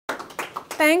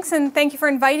Thanks, and thank you for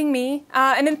inviting me.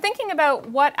 And in thinking about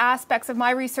what aspects of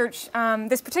my research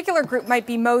this particular group might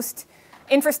be most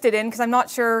interested in, because I'm not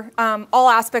sure all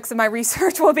aspects of my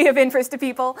research will be of interest to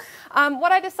people,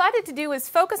 what I decided to do is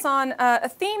focus on a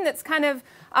theme that's kind of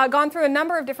gone through a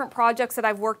number of different projects that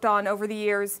I've worked on over the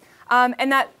years.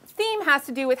 And that theme has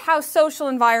to do with how social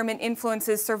environment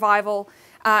influences survival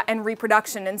and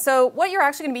reproduction. And so what you're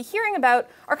actually going to be hearing about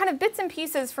are kind of bits and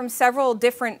pieces from several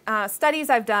different studies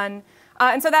I've done.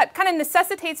 And so that kind of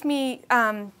necessitates me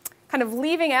kind of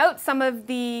leaving out some of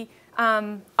the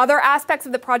other aspects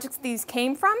of the projects these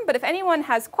came from. But if anyone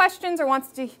has questions or wants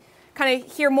to kind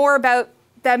of hear more about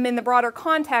them in the broader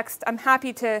context, I'm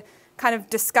happy to kind of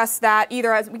discuss that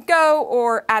either as we go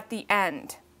or at the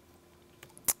end.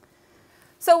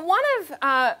 So one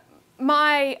of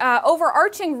my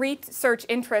overarching research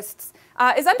interests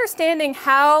is understanding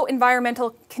how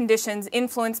environmental conditions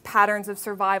influence patterns of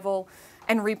survival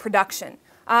and reproduction.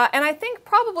 And I think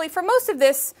probably for most of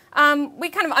this, we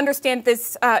kind of understand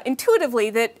this intuitively,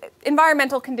 that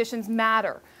environmental conditions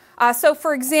matter. So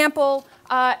for example,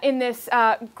 in this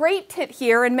great tit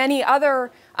here and many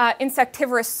other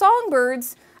insectivorous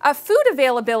songbirds, food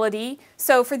availability,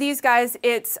 so for these guys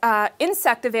it's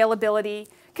insect availability,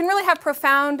 can really have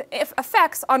profound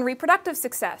effects on reproductive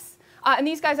success. And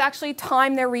these guys actually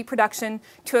time their reproduction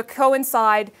to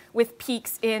coincide with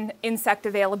peaks in insect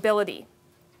availability.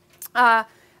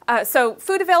 So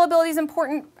food availability is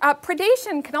important.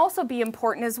 Predation can also be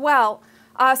important as well.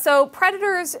 So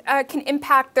predators can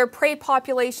impact their prey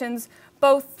populations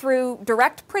both through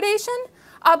direct predation,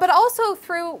 but also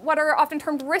through what are often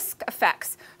termed risk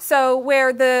effects. So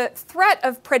where the threat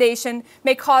of predation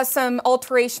may cause some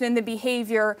alteration in the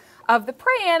behavior of the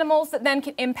prey animals that then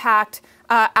can impact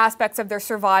aspects of their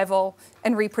survival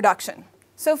and reproduction.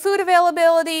 So food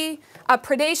availability,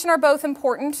 predation are both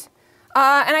important.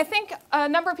 And I think a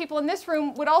number of people in this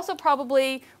room would also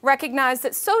probably recognize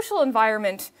that social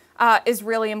environment is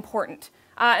really important.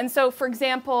 And so, for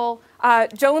example,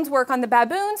 Joan's work on the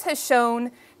baboons has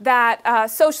shown that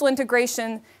social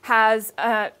integration has,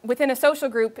 within a social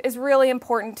group, is really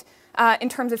important in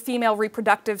terms of female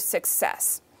reproductive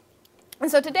success. And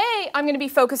so today, I'm going to be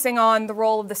focusing on the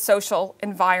role of the social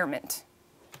environment.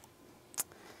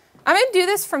 I'm going to do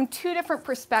this from two different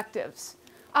perspectives.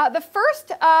 The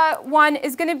first one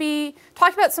is going to be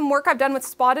talking about some work I've done with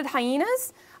spotted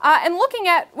hyenas and looking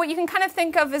at what you can kind of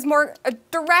think of as more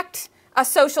direct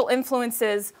social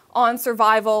influences on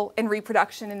survival and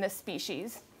reproduction in this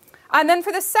species. And then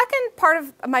for the second part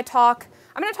of my talk,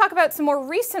 I'm going to talk about some more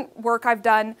recent work I've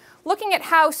done looking at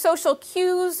how social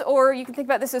cues, or you can think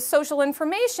about this as social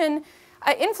information,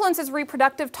 influences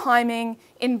reproductive timing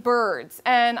in birds.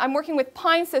 And I'm working with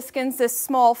pine siskins, this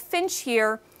small finch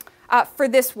here, for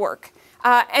this work.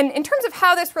 And in terms of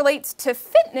how this relates to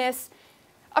fitness,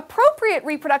 appropriate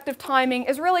reproductive timing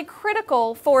is really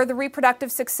critical for the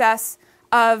reproductive success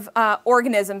of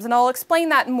organisms. And I'll explain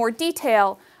that in more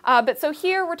detail. But so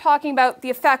here we're talking about the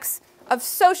effects of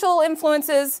social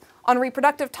influences on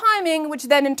reproductive timing, which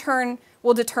then in turn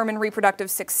will determine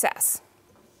reproductive success.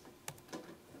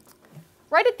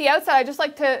 Right at the outset, I'd just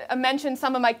like to mention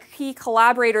some of my key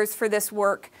collaborators for this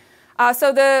work.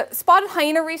 So the spotted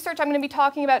hyena research I'm going to be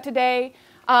talking about today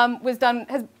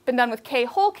has been done with Kay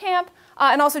Holkamp,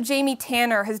 and also Jamie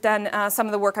Tanner has done some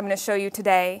of the work I'm going to show you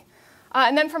today.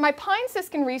 And then for my pine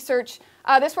siskin research,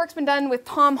 this work's been done with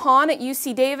Tom Hahn at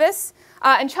UC Davis,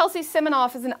 and Chelsea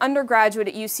Simonoff is an undergraduate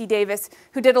at UC Davis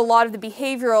who did a lot of the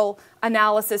behavioral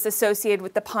analysis associated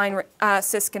with the pine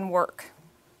siskin work.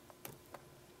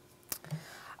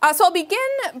 So I'll begin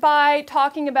by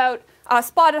talking about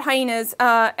spotted hyenas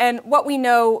and what we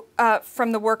know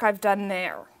from the work I've done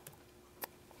there.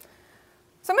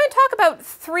 So I'm going to talk about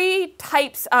three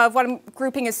types of what I'm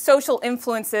grouping as social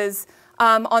influences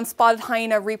on spotted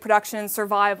hyena reproduction and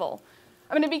survival.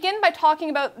 I'm going to begin by talking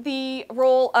about the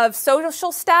role of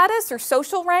social status or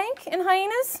social rank in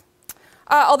hyenas.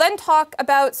 I'll then talk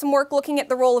about some work looking at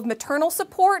the role of maternal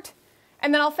support,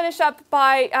 and then I'll finish up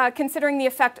by considering the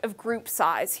effect of group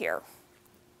size here.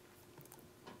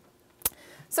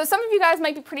 So some of you guys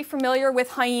might be pretty familiar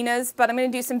with hyenas, but I'm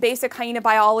going to do some basic hyena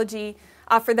biology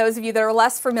for those of you that are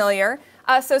less familiar.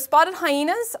 So spotted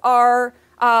hyenas are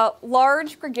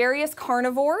large gregarious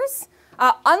carnivores.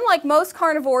 Unlike most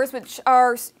carnivores, which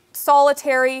are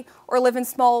solitary or live in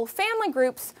small family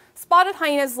groups, spotted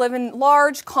hyenas live in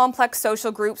large, complex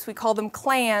social groups. We call them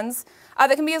clans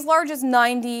that can be as large as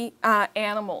 90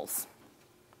 animals.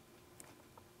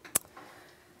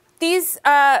 These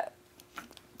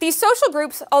social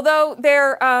groups, although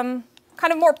they're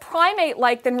kind of more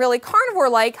primate-like than really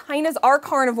carnivore-like, hyenas are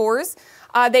carnivores,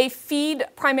 They feed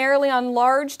primarily on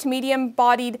large to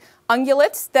medium-bodied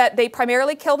ungulates that they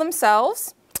primarily kill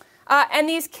themselves. And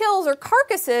these kills or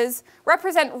carcasses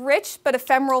represent rich but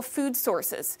ephemeral food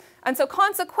sources. And so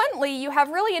consequently, you have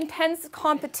really intense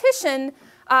competition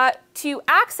to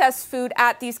access food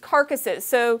at these carcasses.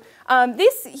 So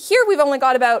here we've only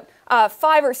got about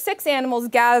 5 or 6 animals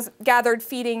gathered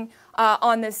feeding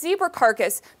on this zebra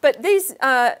carcass, but these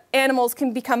animals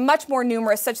can become much more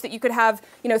numerous, such that you could have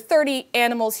 30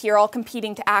 animals here all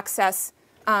competing to access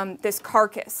this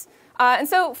carcass. And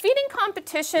so feeding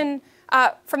competition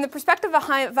from the perspective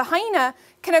of a hyena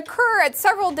can occur at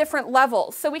several different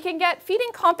levels. So we can get feeding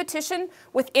competition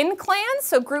within clans,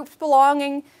 so groups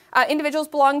belonging, individuals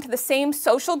belonging to the same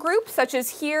social group, such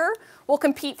as here, will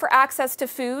compete for access to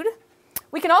food.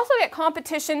 We can also get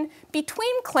competition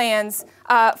between clans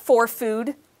for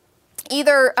food,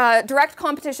 either direct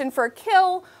competition for a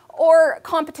kill or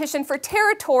competition for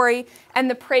territory and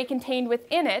the prey contained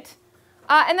within it.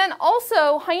 And then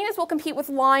also, hyenas will compete with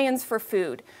lions for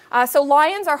food. So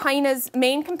lions are hyenas'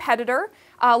 main competitor.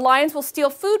 Lions will steal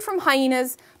food from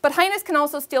hyenas, but hyenas can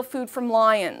also steal food from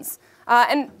lions.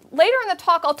 And later in the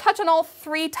talk, I'll touch on all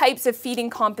 3 types of feeding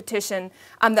competition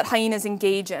that hyenas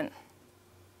engage in.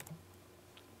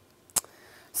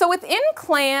 So within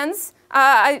clans,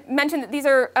 I mentioned that these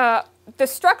are, the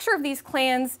structure of these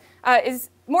clans is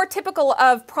more typical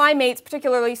of primates,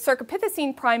 particularly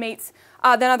cercopithecine primates,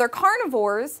 than other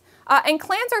carnivores. And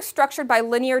clans are structured by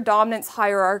linear dominance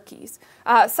hierarchies,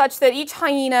 such that each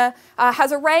hyena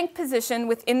has a rank position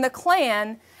within the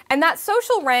clan, and that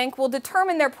social rank will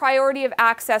determine their priority of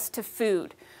access to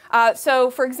food. So,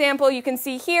 for example, you can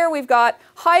see here we've got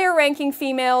higher ranking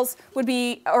females would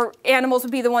be, or animals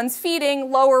would be the ones feeding,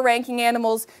 lower ranking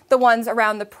animals the ones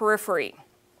around the periphery.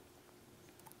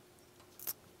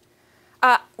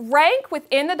 Rank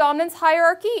within the dominance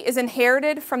hierarchy is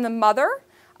inherited from the mother.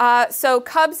 So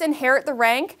cubs inherit the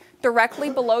rank directly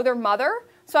below their mother.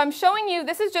 So I'm showing you,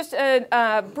 this is just an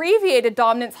abbreviated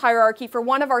dominance hierarchy for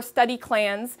one of our study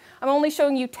clans. I'm only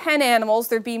showing you 10 animals.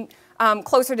 There'd be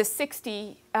closer to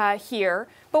 60 here.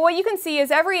 But what you can see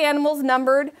is every animal is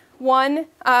numbered 1,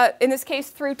 in this case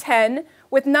through 10,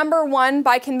 with number 1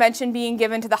 by convention being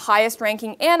given to the highest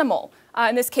ranking animal,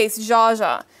 in this case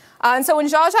Jaja. And so when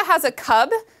Jaja has a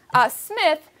cub,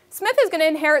 Smith is going to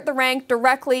inherit the rank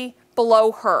directly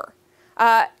below her.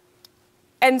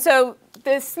 And so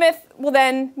the Smith will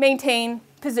then maintain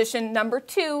position number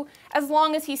 2 as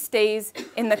long as he stays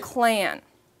in the clan.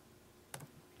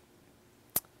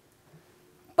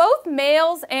 Both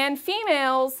males and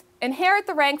females inherit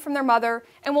the rank from their mother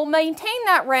and will maintain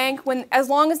that rank as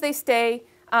long as they stay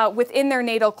within their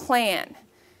natal clan.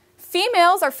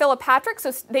 Females are philopatric,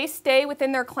 so they stay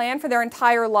within their clan for their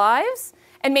entire lives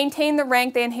and maintain the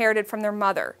rank they inherited from their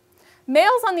mother.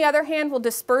 Males, on the other hand, will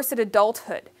disperse at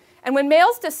adulthood. And when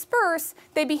males disperse,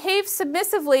 they behave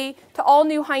submissively to all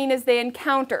new hyenas they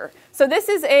encounter. So this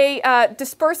is a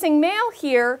dispersing male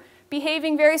here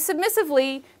behaving very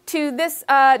submissively to this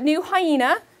new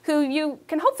hyena, who you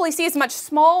can hopefully see is much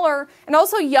smaller and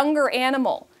also younger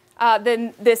animal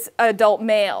than this adult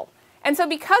male. And so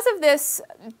because of this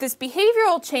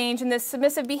behavioral change and this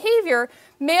submissive behavior,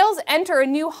 males enter a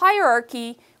new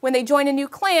hierarchy when they join a new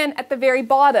clan at the very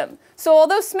bottom. So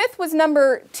although Smith was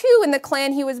number 2 in the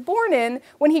clan he was born in,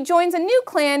 when he joins a new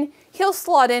clan, he'll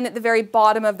slot in at the very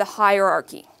bottom of the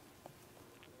hierarchy.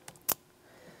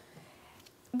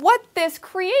 What this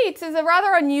creates is a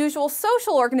rather unusual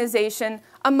social organization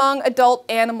among adult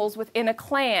animals within a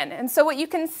clan. And so what you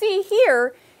can see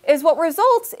here is what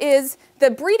results is the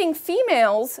breeding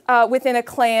females within a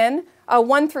clan,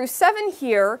 1 through 7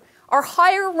 here, are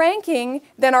higher ranking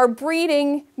than our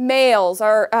breeding males,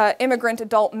 our immigrant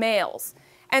adult males.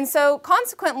 And so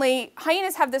consequently,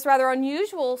 hyenas have this rather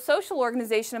unusual social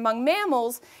organization among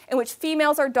mammals in which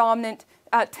females are dominant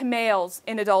to males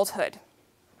in adulthood.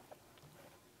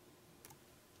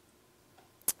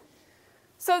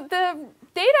 So the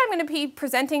data I'm going to be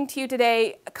presenting to you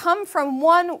today come from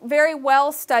one very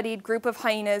well-studied group of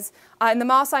hyenas in the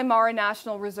Masai Mara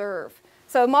National Reserve.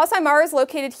 So Masai Mara is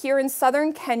located here in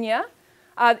southern Kenya.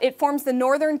 It forms the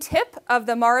northern tip of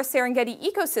the Mara-Serengeti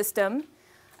ecosystem.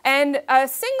 And a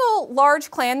single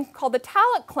large clan called the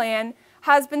Taluk clan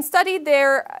has been studied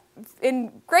there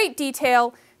in great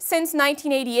detail since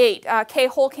 1988. Kay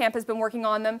Holkamp has been working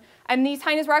on them. And these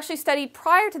hyenas were actually studied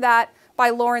prior to that by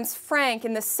Lawrence Frank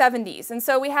in the 70s. And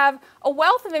so we have a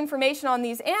wealth of information on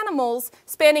these animals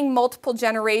spanning multiple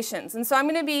generations. And so I'm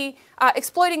going to be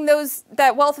exploiting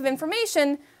that wealth of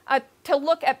information to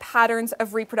look at patterns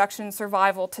of reproduction and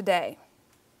survival today.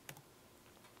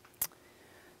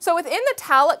 So within the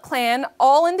Tallet clan,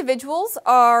 all individuals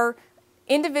are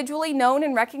individually known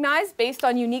and recognized based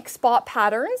on unique spot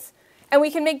patterns, and we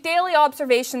can make daily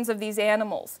observations of these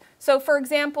animals. So for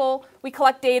example, we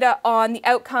collect data on the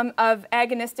outcome of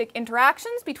agonistic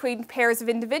interactions between pairs of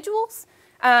individuals,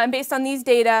 and based on these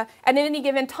data, and at any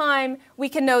given time, we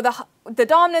can know the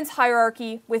dominance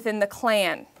hierarchy within the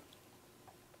clan.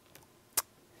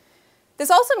 This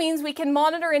also means we can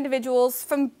monitor individuals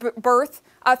from birth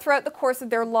throughout the course of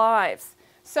their lives.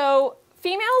 So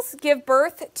females give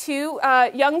birth to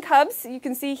young cubs, you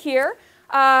can see here,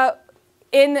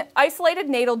 in isolated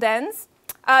natal dens.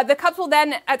 The cubs will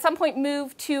then at some point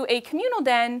move to a communal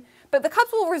den, but the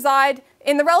cubs will reside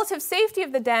in the relative safety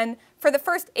of the den for the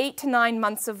first 8 to 9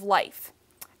 months of life.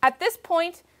 At this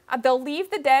point, they'll leave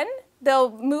the den,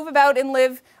 they'll move about and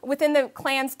live within the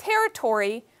clan's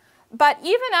territory, but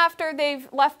even after they've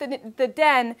left the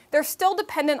den, they're still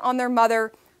dependent on their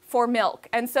mother for milk.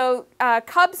 And so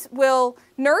cubs will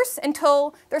nurse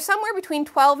until they're somewhere between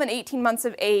 12 and 18 months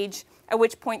of age, at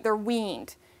which point they're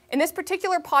weaned. In this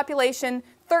particular population,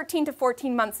 13 to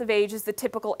 14 months of age is the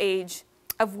typical age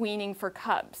of weaning for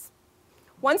cubs.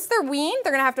 Once they're weaned,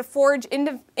 they're going to have to forage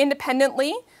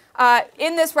independently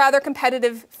in this rather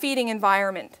competitive feeding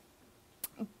environment.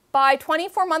 By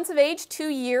 24 months of age, 2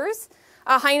 years,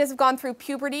 hyenas have gone through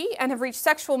puberty and have reached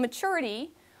sexual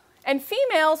maturity, and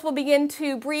females will begin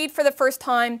to breed for the first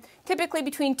time, typically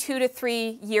between 2 to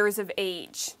 3 years of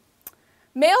age.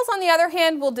 Males, on the other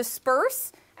hand, will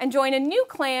disperse and join a new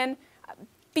clan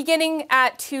beginning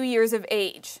at 2 years of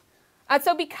age.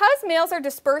 So because males are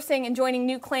dispersing and joining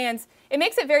new clans, it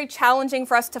makes it very challenging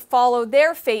for us to follow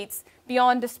their fates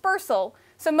beyond dispersal.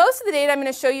 So most of the data I'm going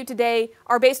to show you today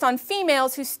are based on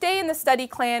females who stay in the study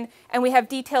clan, and we have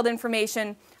detailed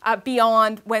information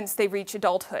beyond whence they reach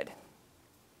adulthood.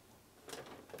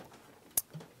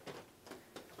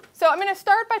 So I'm going to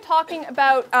start by talking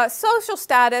about social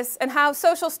status and how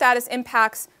social status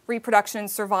impacts reproduction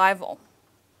and survival.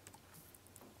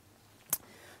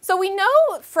 So we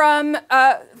know from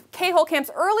Kay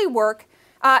Holcamp's early work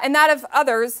and that of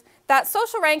others that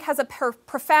social rank has a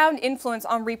profound influence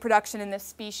on reproduction in this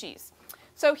species.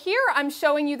 So here I'm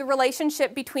showing you the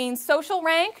relationship between social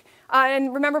rank,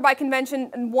 and remember by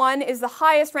convention 1 is the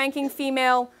highest ranking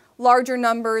female, larger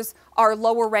numbers are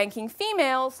lower ranking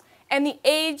females, and the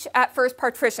age at first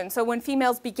partition, so when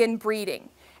females begin breeding.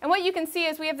 And what you can see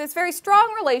is we have this very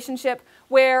strong relationship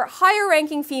where higher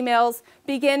ranking females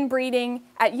begin breeding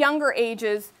at younger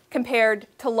ages compared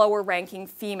to lower ranking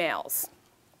females.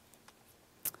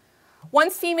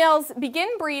 Once females begin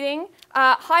breeding,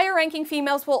 higher ranking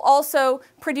females will also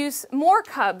produce more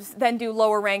cubs than do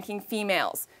lower ranking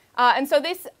females. And so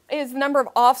this is the number of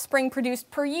offspring produced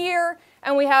per year,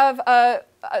 and we have a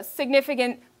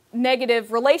significant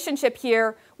negative relationship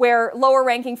here where lower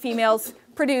ranking females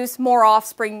produce more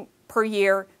offspring per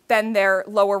year than their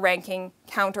lower ranking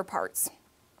counterparts.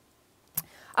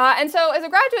 And so as a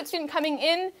graduate student coming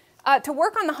in to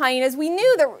work on the hyenas, we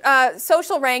knew that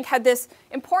social rank had this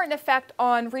important effect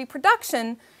on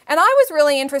reproduction, and I was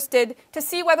really interested to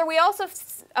see whether we also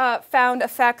found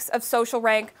effects of social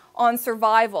rank on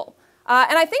survival.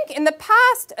 And I think in the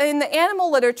past, in the animal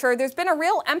literature, there's been a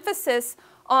real emphasis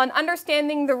on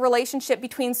understanding the relationship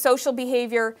between social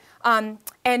behavior and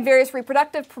various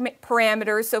reproductive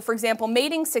parameters, so for example,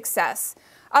 mating success.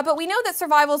 But we know that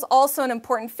survival is also an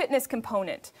important fitness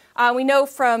component. We know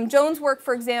from Jones' work,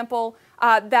 for example,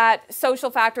 that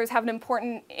social factors have an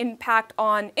important impact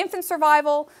on infant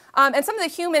survival, and some of the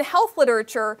human health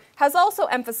literature has also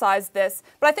emphasized this,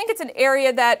 but I think it's an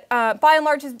area that by and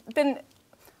large has been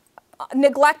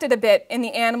neglected a bit in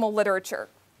the animal literature.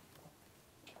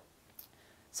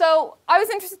 So I was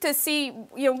interested to see,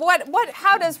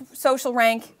 how does social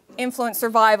rank influence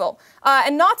survival?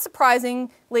 And not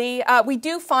surprisingly, we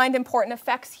do find important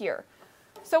effects here.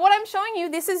 So what I'm showing you,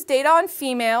 this is data on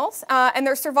females and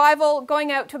their survival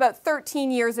going out to about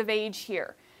 13 years of age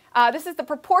here. This is the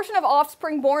proportion of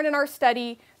offspring born in our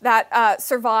study that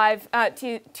survive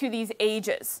to these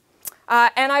ages.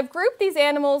 And I've grouped these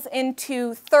animals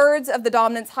into thirds of the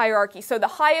dominance hierarchy. So the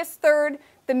highest third,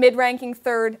 the mid-ranking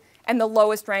third, and the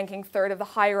lowest ranking third of the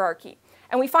hierarchy.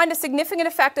 And we find a significant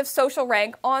effect of social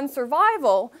rank on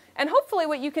survival. And hopefully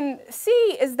what you can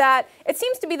see is that it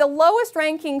seems to be the lowest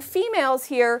ranking females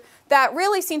here that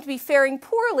really seem to be faring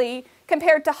poorly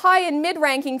compared to high and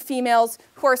mid-ranking females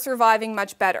who are surviving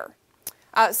much better.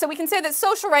 So we can say that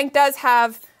social rank does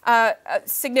have a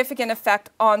significant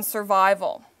effect on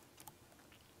survival.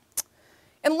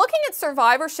 In looking at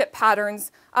survivorship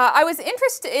patterns, I was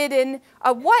interested in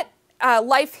what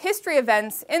life history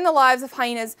events in the lives of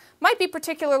hyenas might be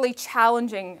particularly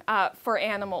challenging for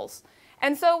animals.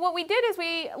 And so what we did is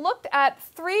we looked at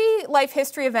 3 life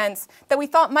history events that we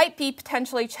thought might be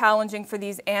potentially challenging for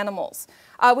these animals.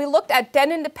 We looked at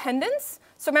den independence.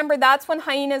 So remember, that's when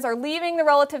hyenas are leaving the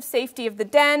relative safety of the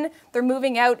den. They're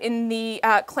moving out in the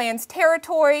clan's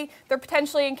territory. They're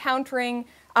potentially encountering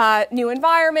new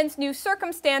environments, new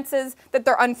circumstances that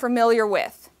they're unfamiliar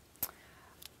with.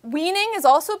 Weaning is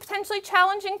also a potentially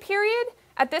challenging period.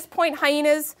 At this point,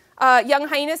 hyenas, young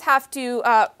hyenas have to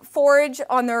forage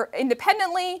on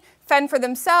independently, fend for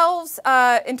themselves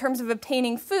in terms of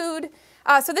obtaining food.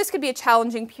 So this could be a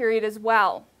challenging period as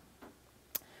well.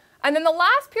 And then the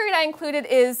last period I included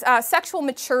is sexual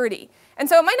maturity. And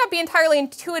so it might not be entirely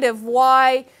intuitive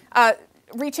why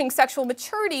reaching sexual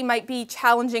maturity might be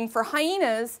challenging for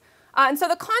hyenas. And so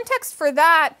the context for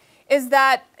that is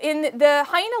that in the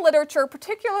hyena literature,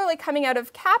 particularly coming out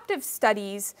of captive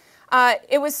studies,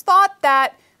 it was thought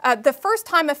that the first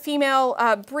time a female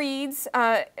breeds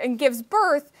and gives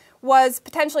birth was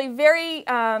potentially very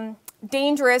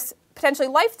dangerous, potentially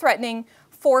life-threatening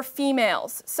for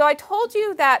females. So I told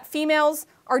you that females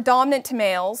are dominant to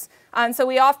males, and so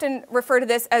we often refer to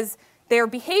this as they're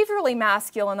behaviorally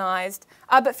masculinized,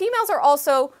 but females are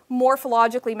also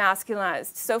morphologically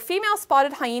masculinized. So female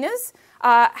spotted hyenas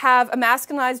have a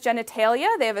masculinized genitalia,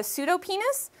 they have a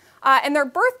pseudopenis, and their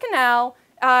birth canal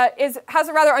has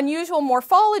a rather unusual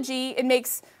morphology. It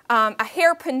makes a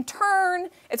hairpin turn,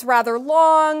 it's rather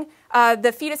long,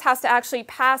 the fetus has to actually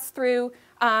pass through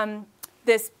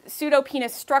this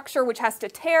pseudopenis structure which has to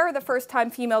tear the first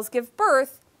time females give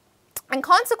birth, and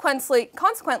consequently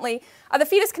the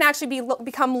fetus can actually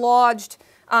become lodged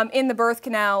in the birth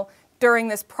canal during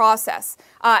this process.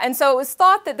 And so it was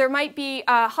thought that there might be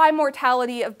a high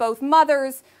mortality of both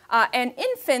mothers and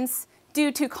infants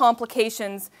due to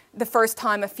complications the first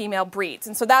time a female breeds.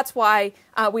 And so that's why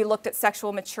we looked at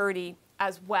sexual maturity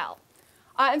as well.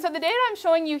 And so the data I'm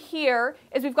showing you here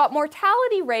is we've got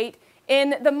mortality rate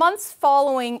in the months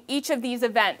following each of these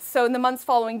events. So in the months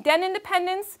following den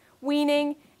independence,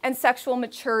 weaning, and sexual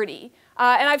maturity.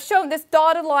 And I've shown this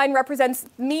dotted line represents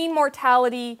mean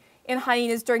mortality in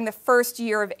hyenas during the first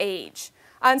year of age.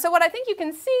 And so what I think you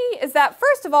can see is that,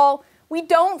 first of all, we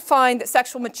don't find that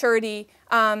sexual maturity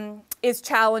is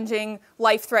challenging,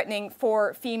 life-threatening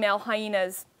for female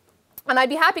hyenas. And I'd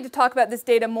be happy to talk about this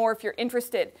data more if you're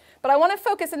interested. But I want to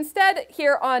focus instead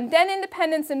here on den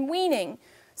independence and weaning.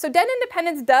 So den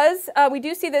independence we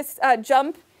do see this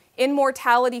jump in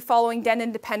mortality following den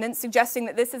independence, suggesting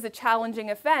that this is a challenging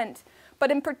event. But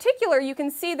in particular, you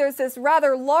can see there's this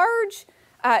rather large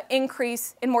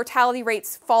increase in mortality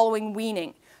rates following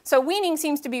weaning. So weaning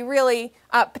seems to be really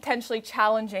potentially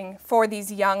challenging for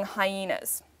these young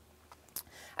hyenas.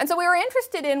 And so we were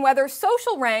interested in whether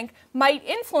social rank might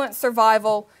influence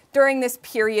survival during this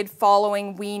period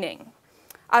following weaning.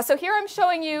 So here I'm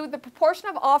showing you the proportion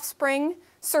of offspring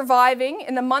surviving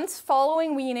in the months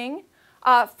following weaning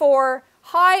for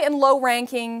high and low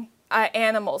ranking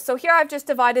animals. So here I've just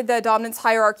divided the dominance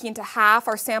hierarchy into half.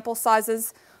 Our sample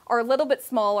sizes are a little bit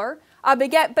smaller. But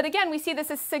again, we see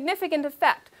this as a significant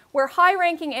effect, where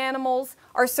high-ranking animals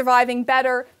are surviving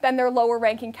better than their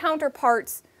lower-ranking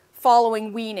counterparts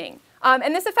following weaning.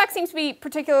 And this effect seems to be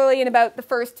particularly in about the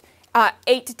first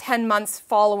 8 to 10 months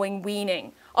following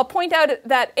weaning. I'll point out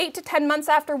that 8 to 10 months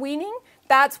after weaning,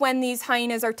 that's when these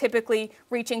hyenas are typically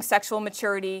reaching sexual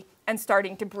maturity and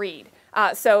starting to breed.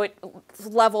 So it's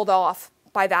leveled off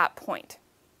by that point.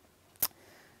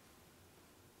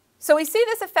 So we see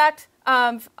this effect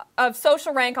of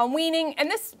social rank on weaning,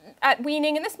 and this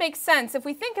makes sense. If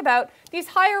we think about these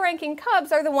higher ranking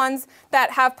cubs are the ones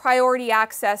that have priority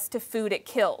access to food it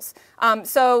kills.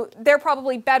 So they're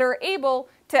probably better able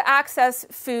to access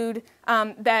food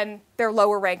than their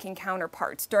lower ranking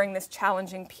counterparts during this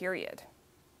challenging period.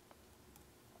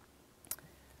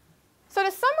 So to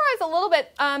summarize a little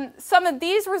bit, some of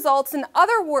these results and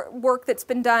other work that's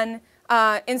been done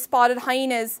in spotted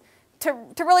hyenas to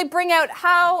really bring out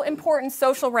how important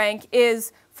social rank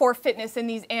is for fitness in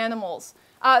these animals.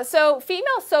 So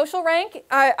female social rank,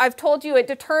 I've told you it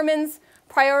determines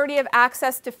priority of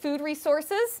access to food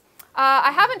resources.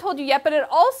 I haven't told you yet, but it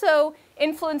also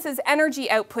influences energy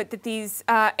output that these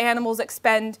animals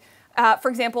expend, for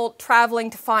example, traveling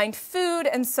to find food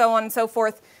and so on and so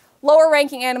forth. Lower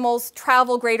ranking animals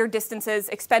travel greater distances,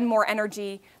 expend more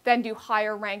energy than do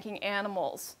higher ranking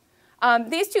animals.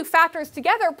 These two factors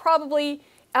together probably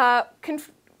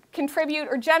contribute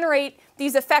or generate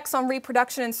these effects on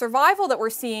reproduction and survival that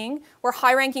we're seeing, where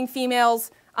high-ranking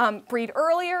females breed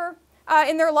earlier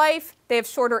in their life, they have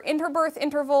shorter interbirth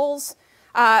intervals,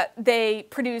 they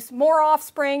produce more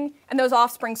offspring, and those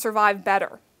offspring survive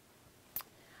better.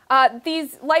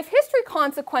 These life history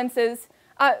consequences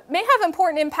may have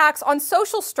important impacts on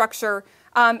social structure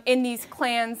in these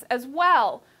clans as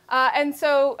well. And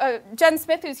so Jen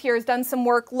Smith, who's here, has done some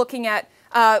work looking at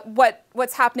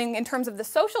what's happening in terms of the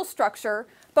social structure.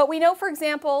 But we know, for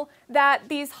example, that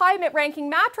these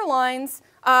high-ranking matrilines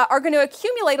are going to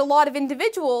accumulate a lot of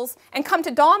individuals and come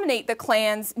to dominate the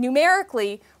clans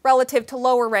numerically relative to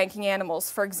lower-ranking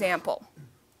animals, for example.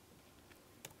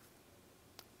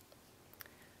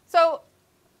 So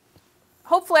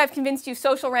hopefully I've convinced you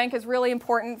social rank is really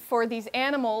important for these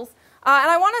animals.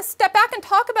 And I want to step back and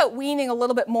talk about weaning a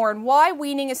little bit more and why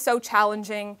weaning is so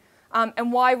challenging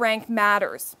and why rank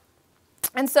matters.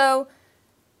 And so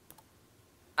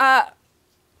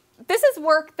this is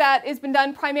work that has been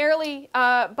done primarily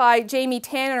by Jamie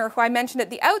Tanner, who I mentioned at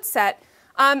the outset.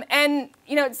 And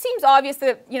it seems obvious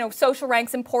that social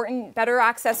rank's important, better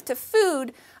access to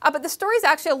food, but the story is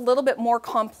actually a little bit more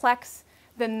complex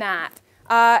than that.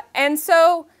 And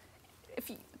so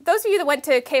those of you that went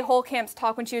to Kay Holcamp's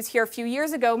talk when she was here a few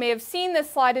years ago may have seen this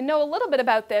slide and know a little bit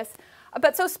about this.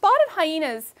 But so spotted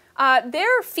hyenas,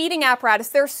 their feeding apparatus,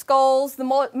 their skulls,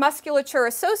 the musculature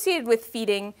associated with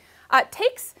feeding,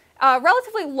 takes a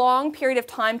relatively long period of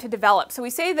time to develop. So we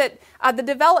say that the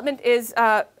development is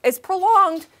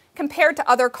prolonged compared to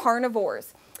other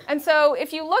carnivores. And so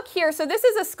if you look here, so this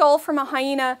is a skull from a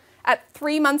hyena at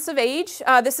 3 months of age.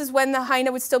 This is when the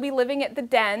hyena would still be living at the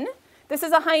den. This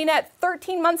is a hyena at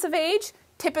 13 months of age,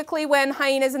 typically when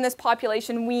hyenas in this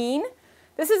population wean.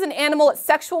 This is an animal at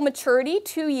sexual maturity,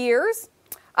 2 years.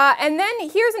 And then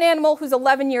here's an animal who's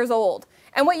 11 years old.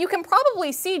 And what you can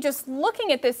probably see just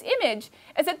looking at this image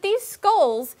is that these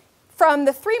skulls from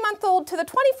the 3-month-old to the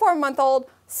 24-month-old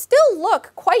still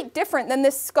look quite different than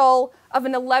this skull of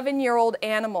an 11-year-old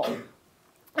animal.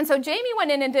 And so Jamie went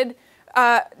in and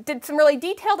did some really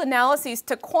detailed analyses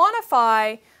to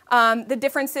quantify the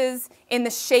differences in the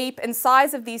shape and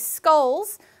size of these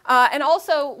skulls, and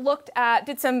also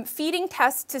did some feeding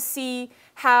tests to see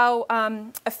how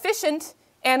efficient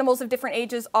animals of different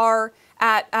ages are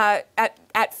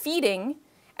at feeding.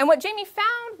 And what Jamie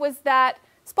found was that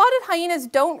spotted hyenas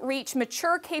don't reach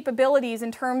mature capabilities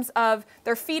in terms of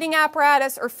their feeding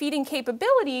apparatus or feeding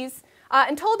capabilities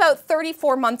until about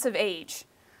 34 months of age.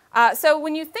 So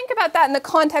when you think about that in the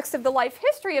context of the life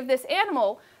history of this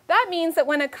animal, that means that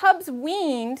when a cub's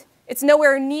weaned, it's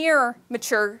nowhere near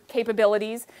mature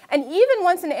capabilities. And even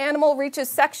once an animal reaches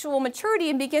sexual maturity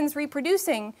and begins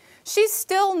reproducing, she's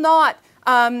still not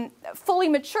fully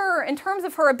mature in terms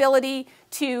of her ability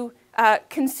to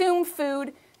consume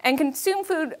food and consume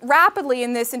food rapidly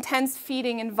in this intense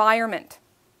feeding environment.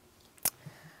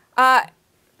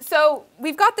 So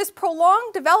we've got this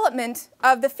prolonged development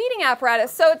of the feeding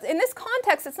apparatus. So in this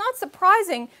context, it's not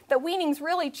surprising that weaning's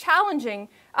really challenging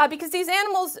because these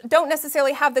animals don't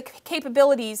necessarily have the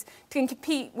capabilities to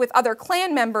compete with other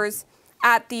clan members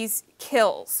at these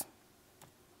kills.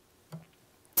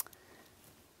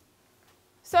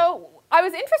 So I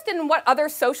was interested in what other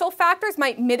social factors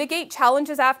might mitigate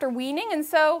challenges after weaning, and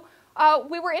so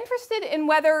we were interested in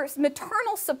whether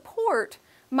maternal support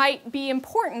might be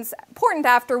important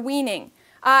after weaning.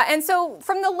 And so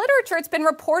from the literature, it's been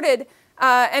reported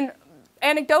and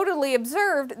anecdotally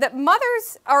observed that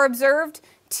mothers are observed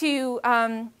to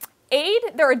aid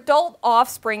their adult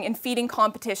offspring in feeding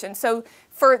competition. So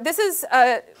this is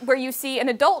where you see an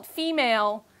adult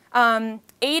female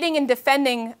aiding and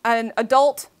defending an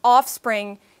adult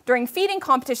offspring during feeding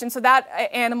competition so that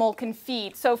animal can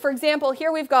feed. So for example,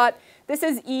 here we've got, this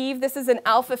is Eve, this is an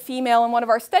alpha female in one of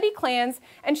our study clans,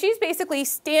 and she's basically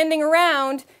standing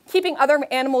around keeping other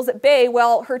animals at bay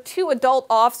while her 2 adult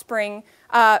offspring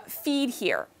feed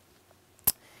here.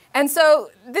 And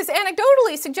so this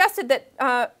anecdotally suggested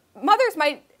that mothers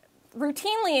might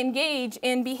routinely engage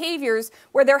in behaviors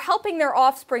where they're helping their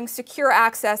offspring secure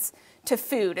access to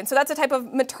food. And so that's a type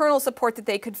of maternal support that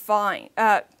they could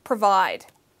provide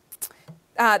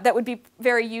that would be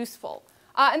very useful.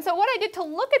 And so what I did to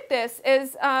look at this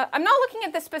is, I'm not looking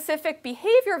at the specific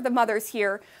behavior of the mothers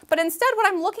here, but instead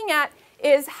what I'm looking at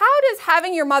is how does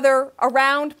having your mother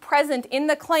around, present in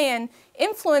the clan,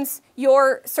 influence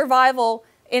your survival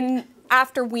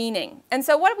after weaning. And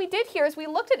so what we did here is we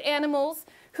looked at animals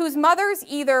whose mothers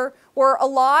either were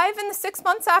alive in the 6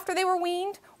 months after they were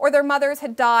weaned, or their mothers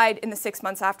had died in the 6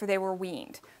 months after they were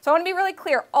weaned. So I want to be really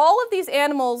clear, all of these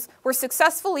animals were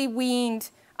successfully weaned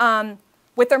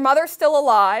with their mother still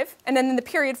alive, and then in the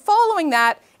period following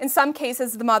that, in some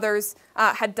cases, the mothers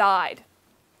had died.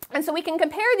 And so we can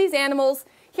compare these animals.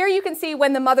 Here you can see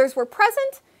when the mothers were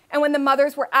present and when the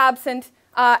mothers were absent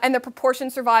and the proportion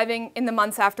surviving in the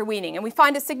months after weaning. And we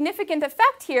find a significant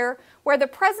effect here where the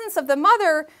presence of the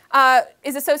mother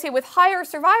is associated with higher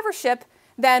survivorship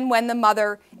than when the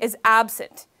mother is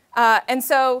absent. And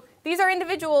so these are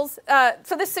individuals,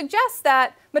 so this suggests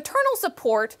that maternal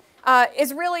support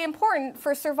is really important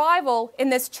for survival in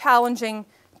this challenging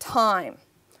time.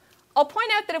 I'll point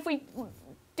out that if we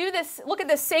do this, look at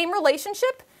the same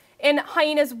relationship in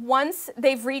hyenas once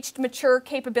they've reached mature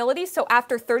capability, so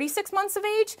after 36 months of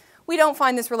age, we don't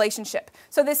find this relationship.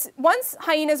 So once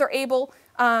hyenas are able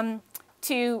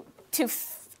to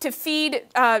feed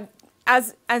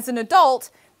as an adult,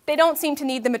 they don't seem to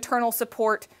need the maternal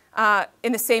support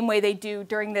in the same way they do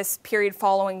during this period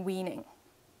following weaning.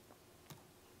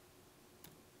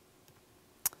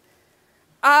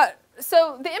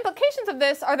 So the implications of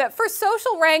this are that first,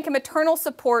 social rank and maternal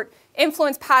support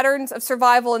influence patterns of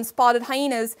survival in spotted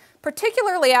hyenas,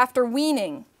 particularly after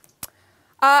weaning.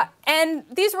 And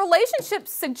these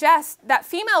relationships suggest that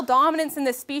female dominance in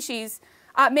this species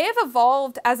may have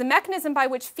evolved as a mechanism by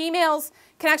which females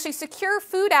can actually secure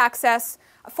food access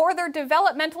for their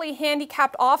developmentally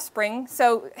handicapped offspring,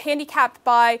 so handicapped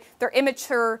by their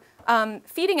immature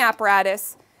feeding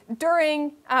apparatus,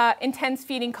 during intense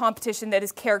feeding competition that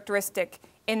is characteristic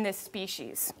in this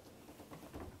species.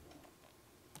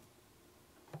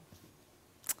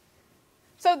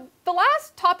 So the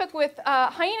last topic with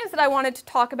hyenas that I wanted to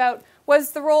talk about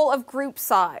was the role of group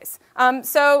size.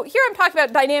 So here I'm talking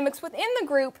about dynamics within the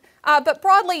group, but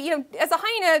broadly, as a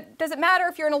hyena, does it matter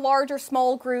if you're in a large or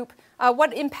small group?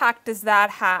 What impact does that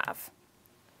have?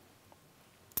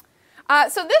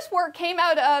 So this work came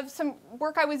out of some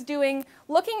work I was doing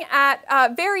looking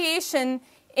at variation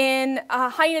in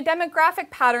hyena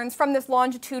demographic patterns from this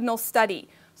longitudinal study.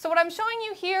 So what I'm showing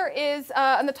you here is,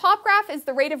 on the top graph is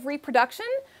the rate of reproduction.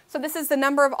 So this is the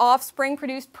number of offspring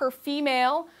produced per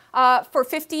female for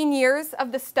 15 years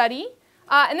of the study.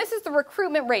 And this is the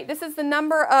recruitment rate. This is the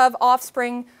number of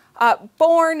offspring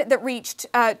born that reached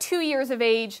 2 years of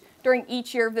age during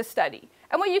each year of the study.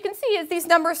 And what you can see is these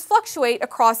numbers fluctuate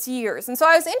across years. And so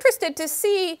I was interested to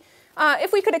see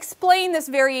if we could explain this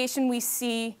variation we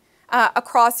see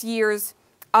across years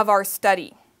of our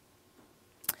study.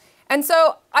 And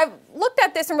so I've looked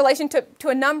at this in relation to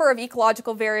a number of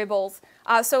ecological variables.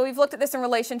 So we've looked at this in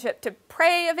relationship to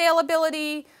prey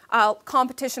availability,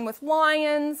 competition with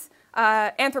lions,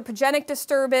 anthropogenic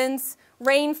disturbance,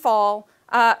 rainfall.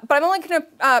 But I'm only going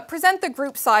to present the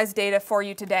group size data for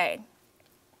you today.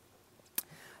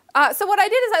 So what I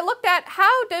did is I looked at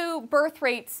how do birth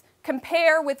rates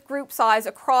compare with group size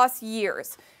across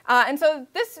years. And so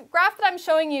this graph that I'm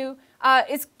showing you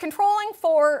is controlling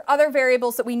for other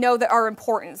variables that we know that are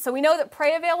important. So we know that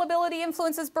prey availability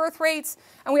influences birth rates,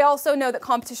 and we also know that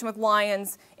competition with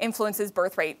lions influences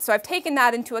birth rates. So I've taken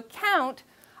that into account,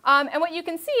 and what you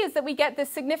can see is that we get this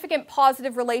significant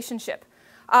positive relationship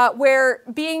where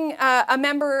being a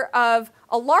member of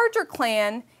a larger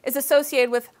clan is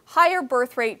associated with higher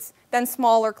birth rates than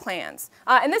smaller clans.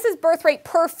 And this is birth rate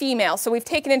per female, so we've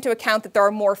taken into account that there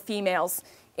are more females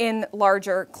in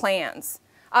larger clans.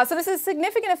 So this is a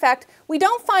significant effect. We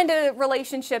don't find a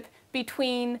relationship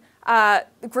between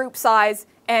group size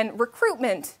and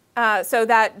recruitment, so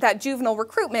that juvenile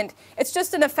recruitment. It's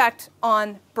just an effect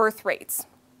on birth rates.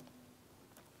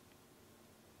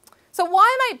 So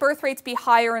why might birth rates be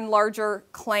higher in larger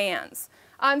clans?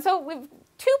 So we've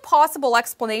two possible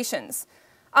explanations.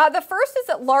 The first is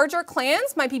that larger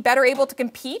clans might be better able to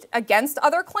compete against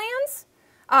other clans.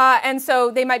 And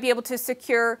so they might be able to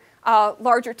secure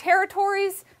larger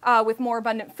territories with more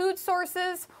abundant food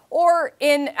sources, or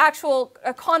in actual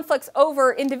conflicts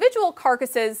over individual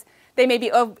carcasses, they may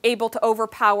be able to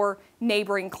overpower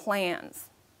neighboring clans.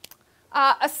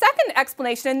 A second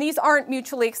explanation, and these aren't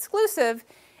mutually exclusive,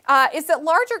 is that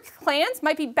larger clans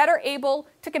might be better able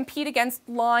to compete against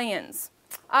lions.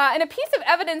 And a piece of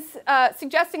evidence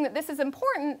suggesting that this is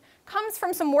important comes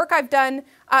from some work I've done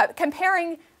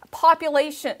comparing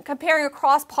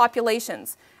across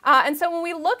populations. And so when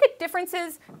we look at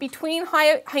differences between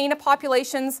hyena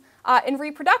populations in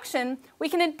reproduction, we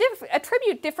can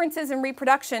attribute differences in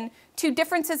reproduction to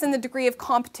differences in the degree of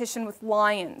competition with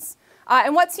lions.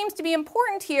 And what seems to be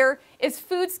important here is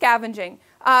food scavenging.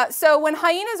 So when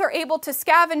hyenas are able to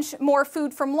scavenge more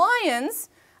food from lions,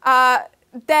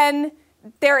 then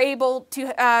they're able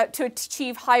to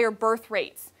achieve higher birth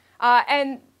rates.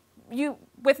 And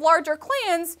with larger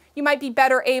clans, you might be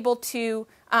better able to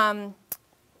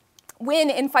win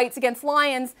in fights against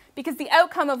lions, because the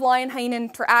outcome of lion-hyena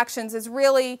interactions is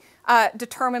really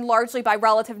determined largely by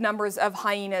relative numbers of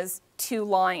hyenas to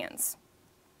lions.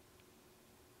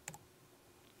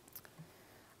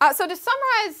 So to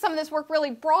summarize some of this work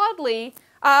really broadly,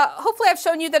 hopefully I've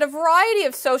shown you that a variety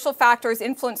of social factors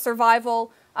influence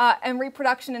survival and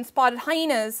reproduction in spotted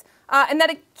hyenas, and that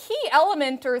a key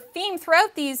element or theme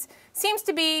throughout these seems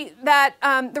to be that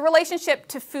the relationship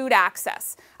to food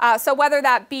access. So whether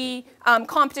that be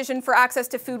competition for access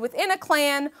to food within a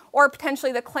clan, or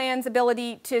potentially the clan's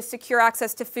ability to secure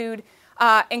access to food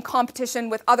in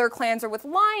competition with other clans or with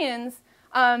lions,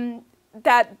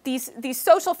 that these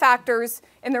social factors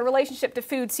in their relationship to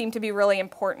food seem to be really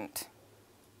important.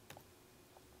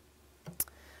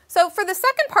 So for the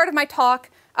second part of my talk,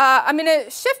 I'm going to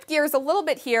shift gears a little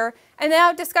bit here and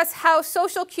now discuss how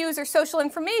social cues or social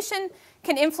information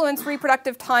can influence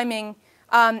reproductive timing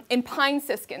in pine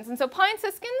siskins. And so pine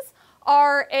siskins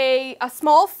are a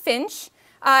small finch,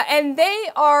 and they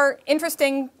are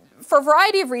interesting for a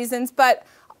variety of reasons, but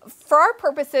for our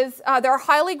purposes, they're a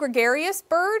highly gregarious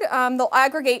bird. They'll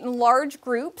aggregate in large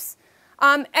groups.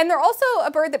 And they're also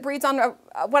a bird that breeds on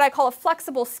what I call a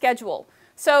flexible schedule.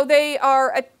 So they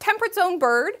are a temperate zone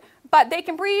bird, but they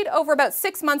can breed over about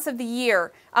 6 months of the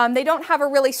year. They don't have a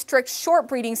really strict short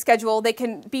breeding schedule. They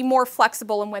can be more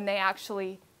flexible in when they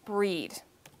actually breed.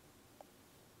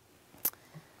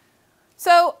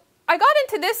 So I got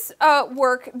into this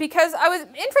work because I was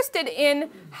interested in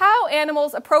how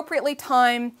animals appropriately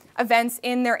time events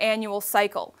in their annual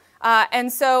cycle.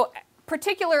 And so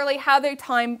particularly how they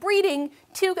time breeding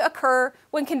to occur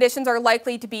when conditions are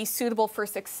likely to be suitable for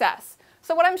success.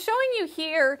 So what I'm showing you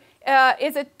here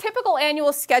is a typical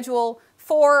annual schedule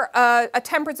for a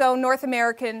temperate zone North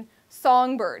American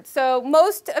songbird. So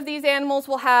most of these animals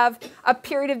will have a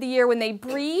period of the year when they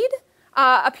breed,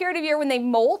 a period of year when they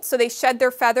molt, so they shed their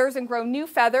feathers and grow new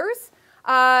feathers.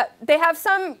 They have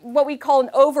some what we call an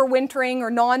overwintering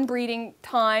or non-breeding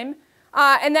time.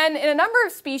 And then in a number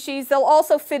of species, they'll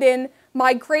also fit in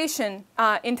migration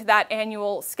into that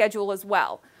annual schedule as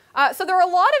well. So there are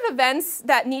a lot of events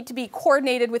that need to be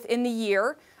coordinated within the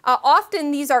year.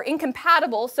 Often these are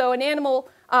incompatible, so an animal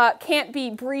can't be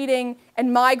breeding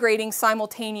and migrating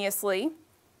simultaneously.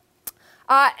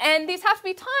 And these have to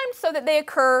be timed so that they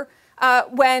occur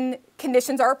when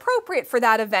conditions are appropriate for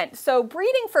that event. So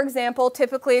breeding, for example,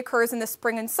 typically occurs in the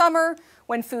spring and summer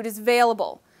when food is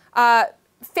available.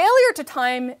 Failure to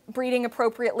time breeding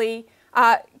appropriately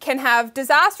can have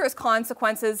disastrous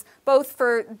consequences both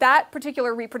for that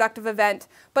particular reproductive event,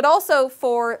 but also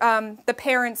for the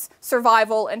parent's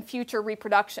survival and future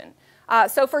reproduction.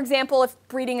 So for example, if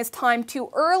breeding is timed too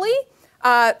early,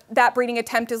 that breeding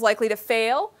attempt is likely to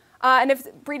fail. And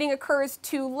if breeding occurs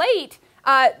too late,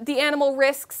 the animal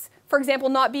risks, for example,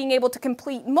 not being able to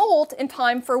complete molt in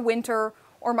time for winter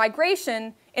or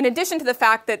migration, in addition to the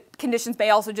fact that conditions may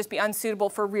also just be unsuitable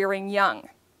for rearing young.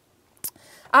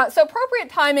 So appropriate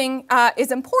timing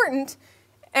is important.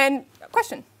 And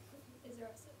question? Is there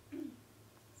also,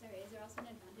 is there also an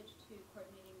advantage to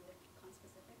coordinating with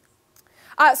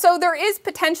conspecifics? So there is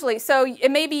potentially. So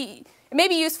it may be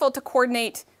useful to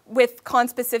coordinate with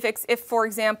conspecifics if, for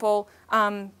example,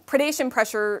 predation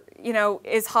pressure,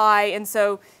 is high, and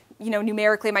so,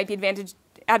 numerically it might be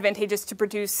advantageous to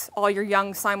produce all your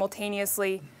young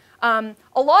simultaneously. A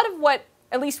lot of what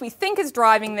at least we think is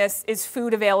driving this is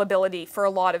food availability for a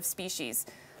lot of species.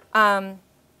 And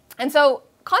so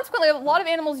consequently, a lot of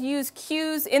animals use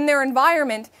cues in their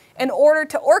environment in order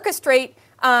to orchestrate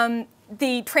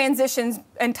the transitions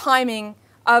and timing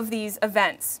of these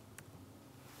events.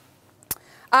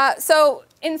 So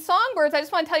in songbirds, I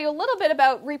just want to tell you a little bit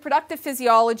about reproductive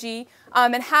physiology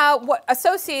and what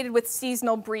associated with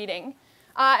seasonal breeding.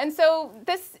 And so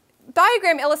this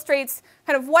diagram illustrates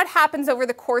kind of what happens over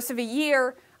the course of a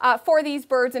year for these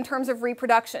birds in terms of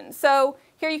reproduction. So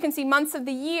here you can see months of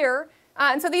the year.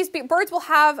 And so these birds will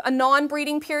have a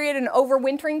non-breeding period, an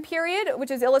overwintering period, which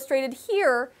is illustrated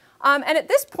here. And at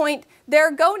this point,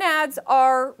 their gonads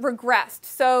are regressed.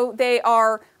 So they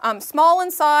are small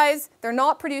in size, they're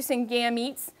not producing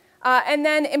gametes. And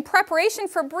then in preparation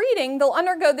for breeding, they'll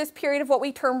undergo this period of what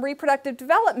we term reproductive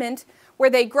development, where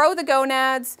they grow the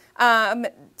gonads,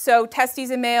 so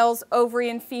testes in males, ovary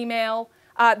in female.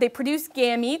 They produce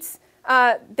gametes.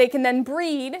 They can then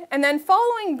breed. And then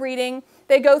following breeding,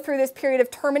 they go through this period of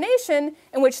termination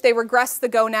in which they regress the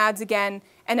gonads again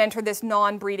and enter this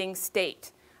non-breeding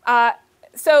state.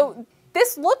 So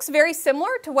this looks very similar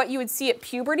to what you would see at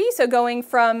puberty, so going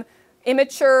from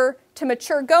immature to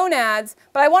mature gonads,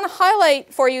 but I want to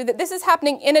highlight for you that this is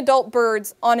happening in adult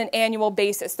birds on an annual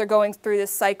basis. They're going through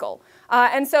this cycle.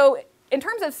 And so in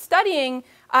terms of studying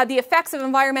the effects of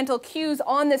environmental cues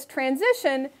on this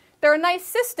transition, they're a nice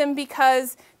system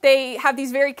because they have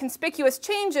these very conspicuous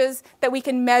changes that we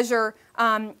can measure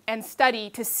and study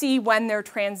to see when they're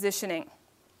transitioning.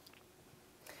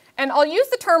 And I'll use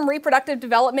the term reproductive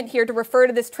development here to refer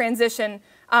to this transition.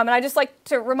 And I just like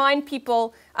to remind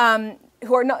people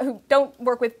who don't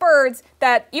work with birds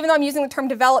that even though I'm using the term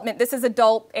development, this is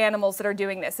adult animals that are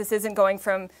doing this. This isn't going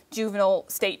from juvenile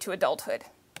state to adulthood.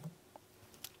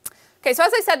 Okay, so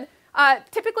as I said,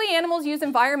 typically animals use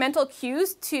environmental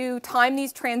cues to time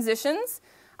these transitions.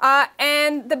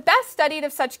 And the best studied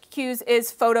of such cues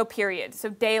is photoperiod, so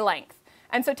day length.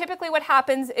 And so typically what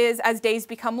happens is as days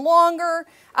become longer,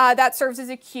 that serves as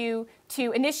a cue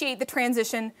to initiate the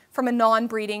transition from a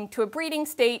non-breeding to a breeding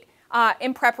state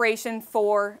in preparation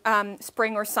for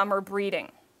spring or summer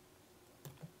breeding.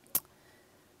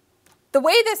 The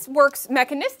way this works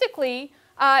mechanistically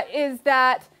is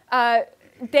that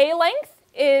day length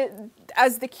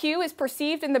as the cue is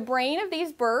perceived in the brain of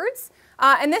these birds,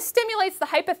 and this stimulates the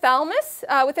hypothalamus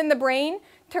within the brain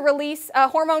to release a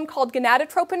hormone called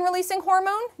gonadotropin-releasing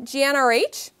hormone,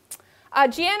 GnRH.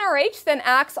 GnRH then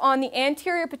acts on the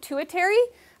anterior pituitary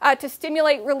to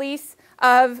stimulate release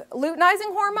of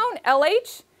luteinizing hormone,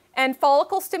 LH, and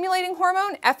follicle-stimulating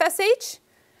hormone, FSH.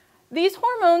 These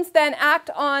hormones then act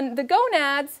on the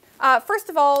gonads, first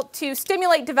of all, to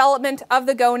stimulate development of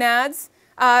the gonads,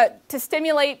 to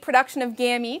stimulate production of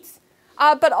gametes,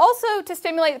 but also to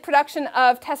stimulate the production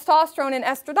of testosterone and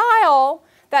estradiol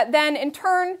that then in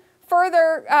turn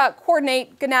further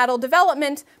coordinate gonadal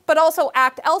development, but also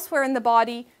act elsewhere in the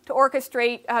body to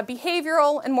orchestrate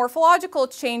behavioral and morphological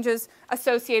changes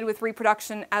associated with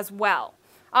reproduction as well.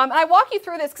 And I walk you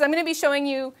through this because I'm going to be showing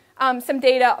you some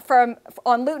data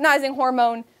on luteinizing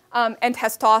hormone and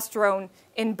testosterone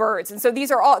in birds. And so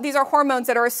these are hormones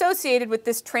that are associated with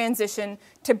this transition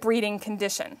to breeding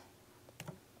condition.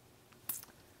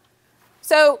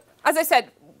 So as I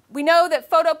said, we know that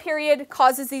photoperiod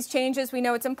causes these changes. We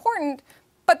know it's important,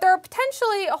 but there are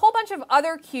potentially a whole bunch of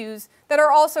other cues that are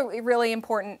also really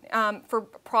important for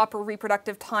proper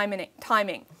reproductive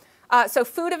timing. So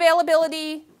food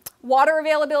availability, water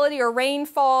availability or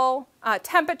rainfall,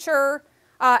 temperature,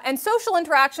 and social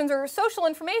interactions or social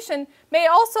information may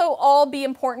also all be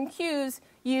important cues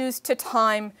used to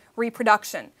time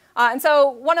reproduction. And so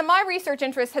one of my research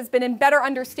interests has been in better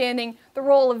understanding the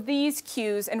role of these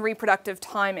cues in reproductive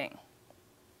timing.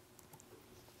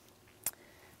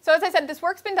 So as I said, this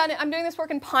work's been done. I'm doing this work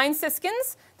in pine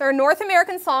siskins. They're a North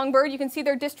American songbird. You can see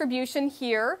their distribution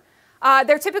here.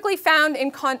 They're typically found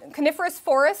in coniferous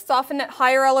forests, often at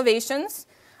higher elevations.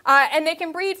 And they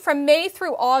can breed from May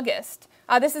through August.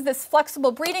 This is this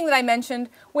flexible breeding that I mentioned,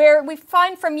 where we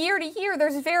find from year to year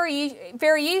there's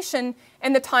variation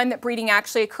in the time that breeding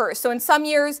actually occurs. So in some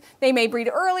years they may breed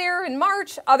earlier in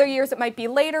March, other years it might be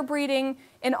later breeding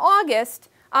in August.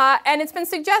 And it's been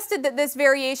suggested that this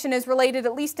variation is related,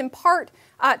 at least in part,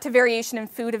 to variation in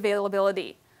food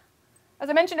availability. As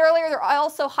I mentioned earlier, they're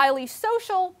also highly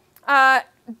social. Them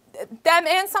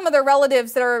and some of their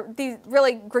relatives that are these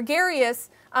really gregarious,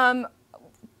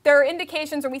 there are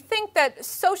indications, or we think that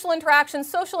social interaction,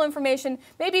 social information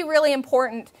may be really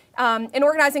important in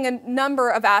organizing a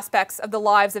number of aspects of the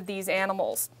lives of these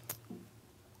animals.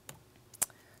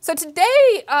 So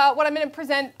today, what I'm going to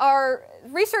present are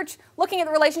research looking at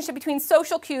the relationship between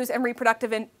social cues and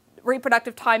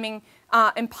reproductive timing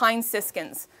in pine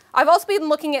siskins. I've also been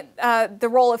looking at the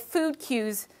role of food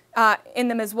cues in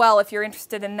them as well, if you're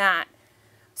interested in that.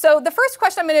 So the first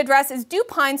question I'm going to address is, do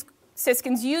pine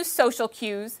siskins use social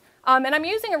cues? And I'm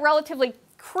using a relatively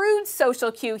crude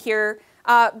social cue here,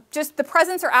 just the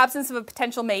presence or absence of a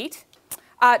potential mate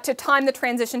to time the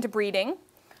transition to breeding.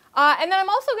 And then I'm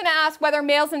also going to ask whether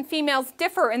males and females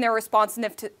differ in their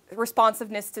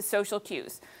responsiveness to social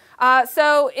cues.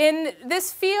 So in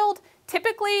this field,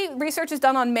 typically research is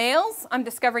done on males. I'm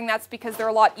discovering that's because they're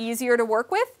a lot easier to work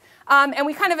with. And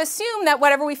we kind of assume that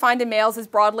whatever we find in males is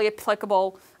broadly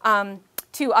applicable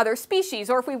to other species.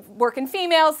 Or if we work in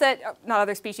females, that, not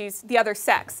other species, the other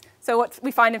sex. So what we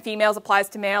find in females applies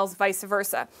to males, vice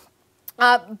versa.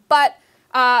 But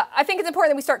I think it's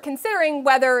important that we start considering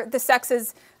whether the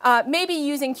sexes may be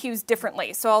using cues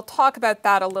differently. So I'll talk about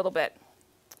that a little bit.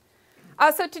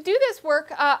 So to do this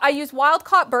work, I use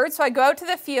wild-caught birds. So I go out to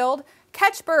the field,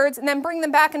 catch birds, and then bring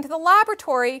them back into the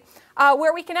laboratory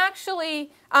where we can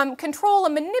actually control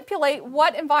and manipulate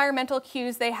what environmental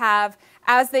cues they have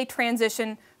as they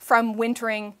transition from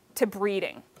wintering to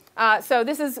breeding. So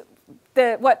this is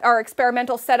what our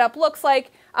experimental setup looks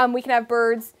like. We can have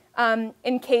birds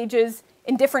in cages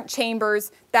in different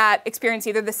chambers that experience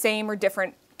either the same or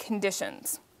different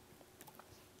conditions.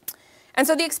 And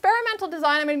so the experimental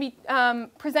design I'm going to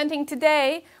be presenting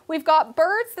today, we've got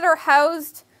birds that are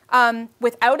housed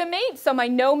without a mate, so my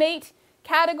no mate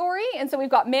category. And so we've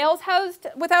got males housed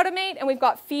without a mate, and we've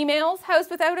got females housed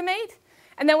without a mate.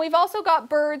 And then we've also got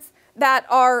birds that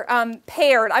are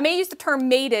paired. I may use the term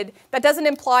mated. That doesn't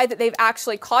imply that they've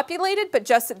actually copulated, but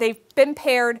just that they've been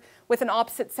paired with an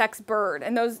opposite sex bird.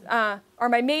 And those are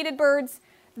my mated birds.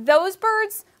 Those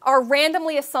birds are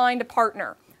randomly assigned a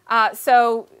partner.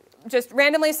 So just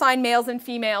randomly assigned males and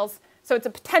females. So it's a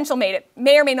potential mate. It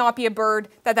may or may not be a bird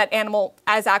that that animal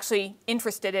is actually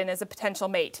interested in as a potential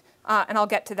mate. And I'll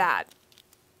get to that.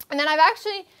 And then I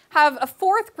actually have a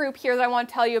fourth group here that I want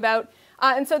to tell you about.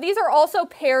 And so these are also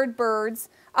paired birds.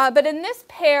 But in this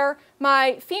pair,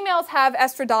 my females have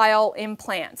estradiol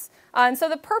implants. And so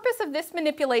the purpose of this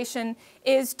manipulation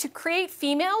is to create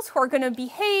females who are going to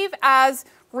behave as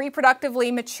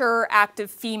reproductively mature active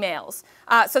females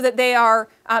so that they are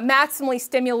maximally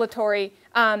stimulatory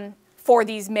for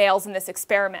these males in this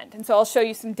experiment. And so I'll show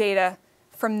you some data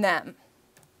from them.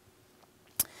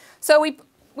 So we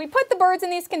put the birds in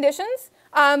these conditions.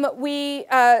 We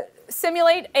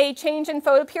simulate a change in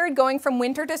photoperiod going from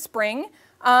winter to spring.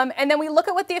 And then we look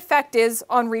at what the effect is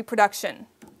on reproduction.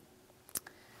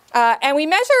 And we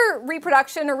measure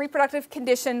reproduction or reproductive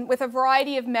condition with a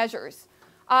variety of measures.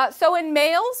 So in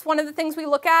males, one of the things we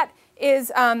look at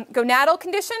is gonadal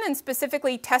condition, and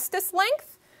specifically testis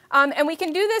length. And we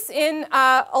can do this in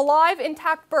alive,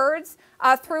 intact birds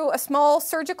through a small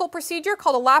surgical procedure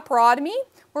called a laparotomy,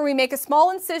 where we make a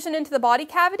small incision into the body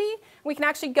cavity. We can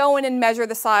actually go in and measure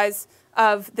the size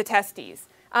of the testes.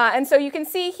 And so you can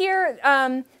see here,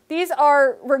 these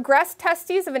are regressed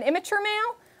testes of an immature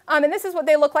male. And this is what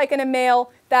they look like in a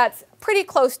male that's pretty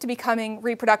close to becoming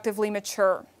reproductively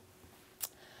mature.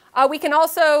 We can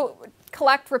also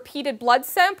collect repeated blood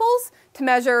samples to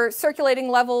measure circulating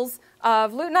levels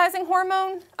of luteinizing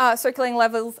hormone, circulating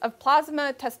levels of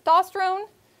plasma testosterone.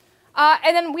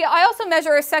 And then I also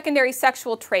measure a secondary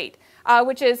sexual trait,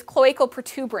 which is cloacal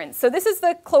protuberance. So this is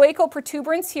the cloacal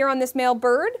protuberance here on this male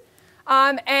bird.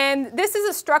 And this is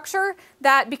a structure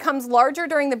that becomes larger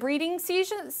during the breeding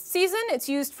season. It's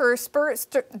used for sperm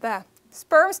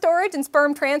storage and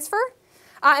sperm transfer.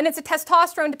 And it's a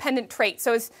testosterone-dependent trait.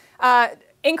 So it's,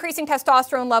 increasing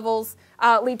testosterone levels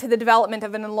lead to the development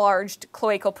of an enlarged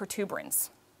cloacal protuberance.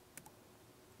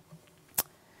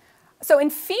 So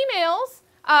in females,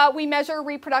 we measure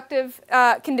reproductive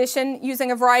condition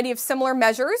using a variety of similar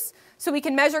measures. So we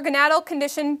can measure gonadal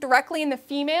condition directly in the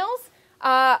females.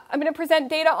 I'm going to present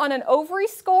data on an ovary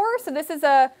score. So this is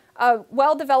a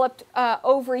well-developed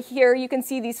ovary here. You can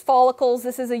see these follicles.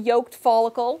 This is a yolked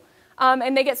follicle.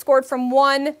 And they get scored from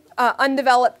 1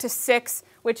 undeveloped to 6,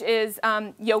 which is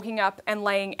yolking up and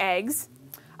laying eggs.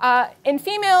 In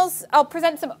females, I'll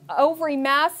present some ovary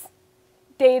mass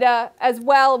data as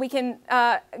well. We can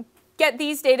get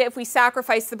these data if we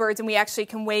sacrifice the birds and we actually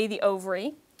can weigh the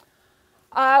ovary.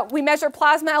 We measure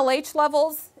plasma LH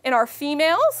levels in our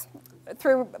females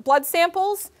through blood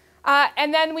samples.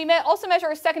 And then we also measure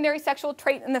a secondary sexual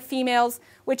trait in the females,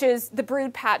 which is the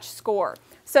brood patch score.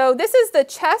 So this is the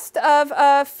chest of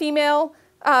a female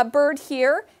bird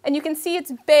here, and you can see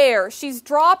it's bare. She's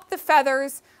dropped the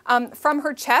feathers from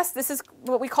her chest. This is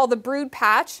what we call the brood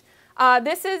patch.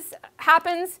 This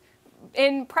happens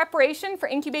in preparation for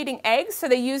incubating eggs, so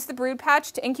they use the brood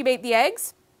patch to incubate the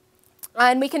eggs.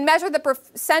 And we can measure the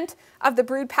percent of the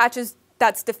brood patches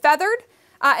that's defeathered.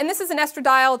 And this is an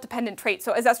estradiol-dependent trait.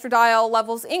 So as estradiol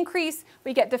levels increase,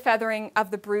 we get defeathering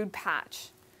of the brood patch.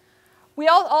 We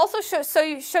also show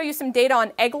you some data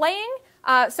on egg laying.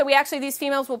 So these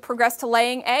females will progress to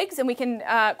laying eggs, and we can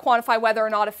quantify whether or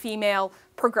not a female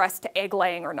progressed to egg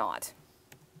laying or not.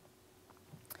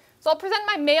 So I'll present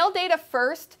my male data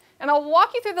first, and I'll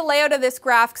walk you through the layout of this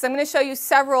graph because I'm going to show you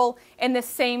several in the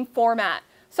same format.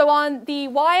 So on the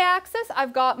y-axis,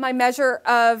 I've got my measure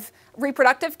of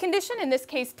reproductive condition, in this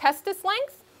case testis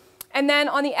length. And then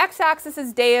on the x-axis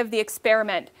is day of the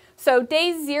experiment. So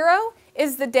day 0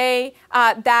 is the day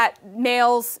that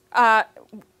males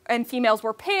and females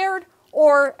were paired,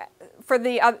 or for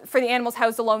the animals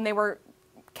housed alone, they were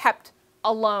kept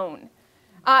alone.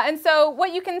 And so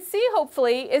what you can see,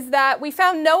 hopefully, is that we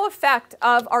found no effect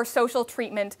of our social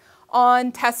treatment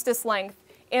on testis length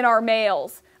in our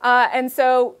males. And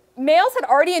so males had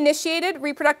already initiated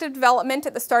reproductive development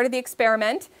at the start of the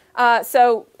experiment.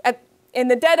 In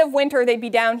the dead of winter, they'd be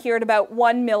down here at about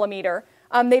 1 millimeter.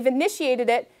 They've initiated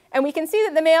it, and we can see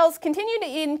that the males continue to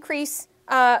increase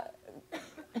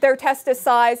their testis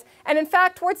size. And in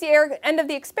fact, towards the end of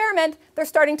the experiment, they're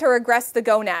starting to regress the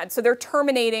gonad. So they're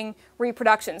terminating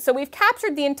reproduction. So we've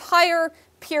captured the entire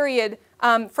period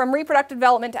from reproductive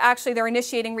development to actually they're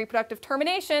initiating reproductive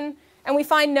termination, and we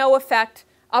find no effect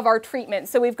of our treatment.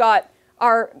 So we've got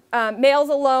our males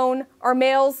alone, our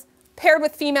males paired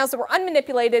with females that were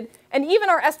unmanipulated, and even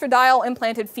our estradiol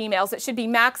implanted females that should be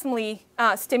maximally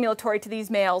stimulatory to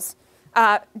these males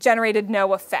generated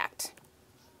no effect.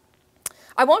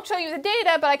 I won't show you the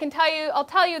data, but I'll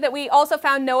tell you that we also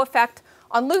found no effect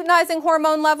on luteinizing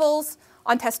hormone levels,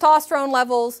 on testosterone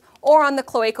levels, or on the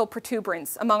cloacal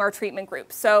protuberance among our treatment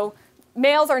groups. So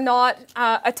males are not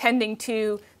attending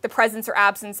to the presence or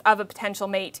absence of a potential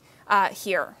mate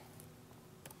here.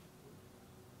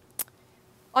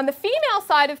 On the female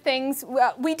side of things,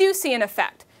 we do see an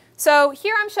effect. So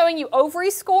here I'm showing you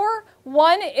ovary score.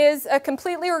 1 is a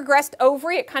completely regressed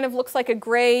ovary. It kind of looks like a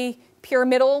gray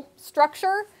pyramidal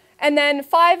structure. And then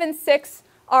 5 and 6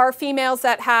 are females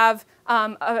that have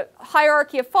a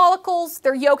hierarchy of follicles.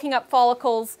 They're yolking up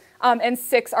follicles. And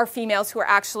 6 are females who are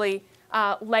actually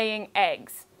laying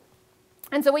eggs.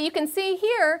 And so what you can see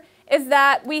here is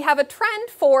that we have a trend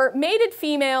for mated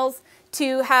females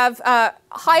to have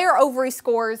higher ovary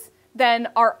scores than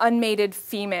our unmated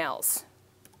females.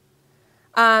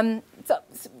 So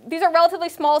these are relatively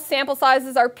small sample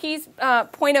sizes. Our P's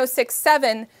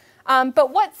 0.067.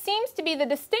 But what seems to be the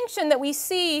distinction that we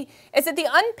see is that the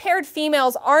unpaired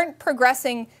females aren't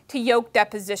progressing to yolk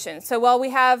deposition. So while we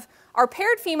have our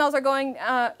paired females are going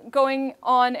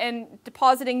on and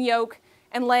depositing yolk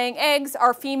and laying eggs,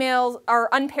 our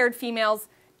unpaired females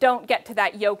don't get to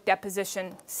that yolk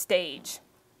deposition stage.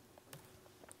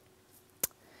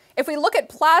 If we look at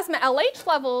plasma LH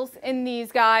levels in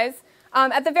these guys,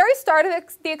 at the very start of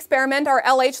the experiment, our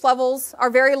LH levels are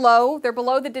very low. They're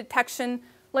below the detection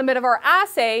limit of our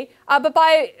assay, but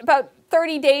by about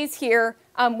 30 days here,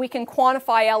 we can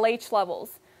quantify LH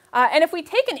levels. And if we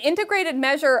take an integrated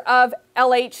measure of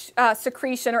LH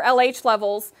secretion or LH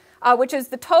levels, which is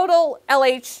the total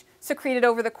LH secreted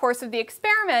over the course of the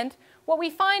experiment, what we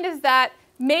find is that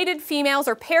mated females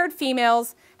or paired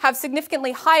females have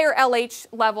significantly higher LH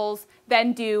levels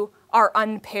than do our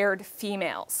unpaired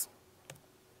females.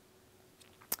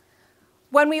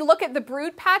 When we look at the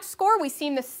brood patch score, we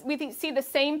see the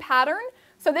same pattern.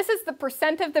 So this is the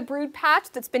percent of the brood patch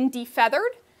that's been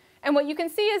defeathered. And what you can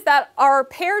see is that our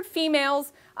paired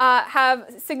females have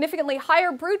significantly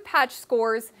higher brood patch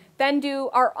scores than do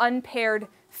our unpaired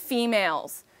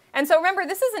females. And so remember,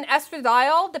 this is an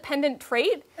estradiol-dependent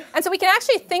trait. And so we can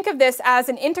actually think of this as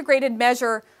an integrated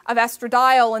measure of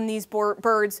estradiol in these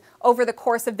birds over the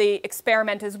course of the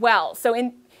experiment as well.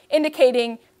 So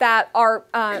indicating that our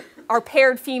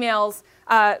paired females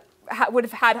would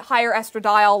have had higher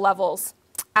estradiol levels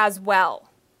as well.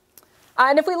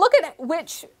 And if we look at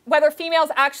whether females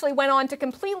actually went on to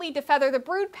completely defeather the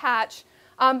brood patch,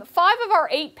 5 of our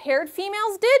 8 paired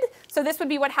females did. So this would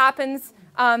be what happens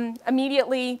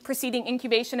immediately preceding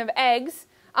incubation of eggs.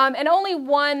 And only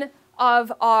 1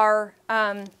 of our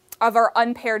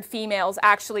unpaired females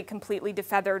actually completely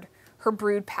defeathered her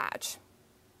brood patch.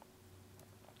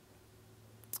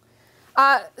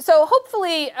 So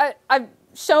hopefully I've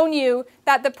shown you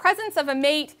that the presence of a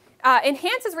mate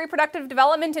enhances reproductive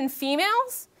development in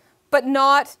females, but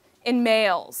not in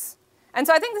males. And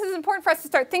so I think this is important for us to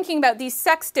start thinking about these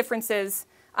sex differences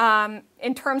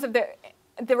in terms of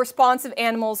the response of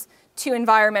animals to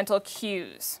environmental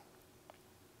cues.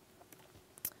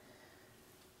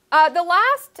 The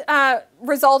last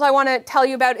result I want to tell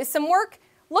you about is some work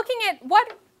looking at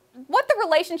what the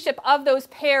relationship of those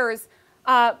pairs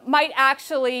might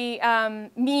actually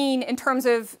mean in terms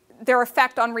of their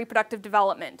effect on reproductive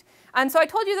development. And so I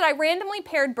told you that I randomly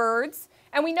paired birds,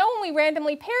 and we know when we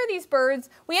randomly pair these birds,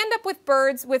 we end up with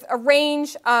birds with a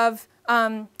range of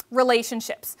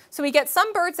relationships. So we get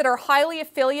some birds that are highly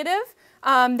affiliative.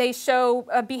 They show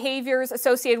behaviors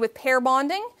associated with pair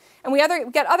bonding, and we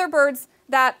get other birds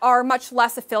that are much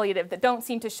less affiliative, that don't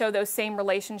seem to show those same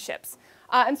relationships.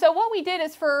 And so what we did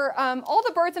is for all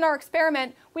the birds in our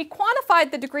experiment, we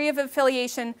quantified the degree of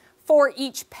affiliation for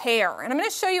each pair. And I'm going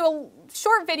to show you a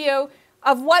short video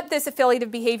of what this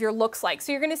affiliative behavior looks like.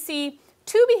 So you're going to see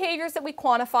 2 behaviors that we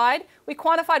quantified. We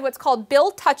quantified what's called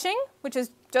bill touching, which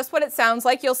is just what it sounds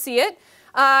like. You'll see it.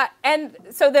 And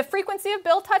so the frequency of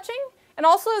bill touching, and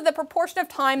also the proportion of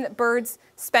time that birds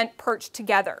spent perched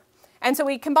together. And so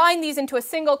we combine these into a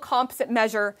single composite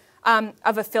measure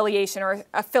of affiliation, or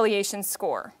affiliation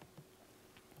score.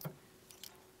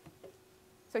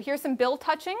 So here's some bill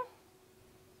touching.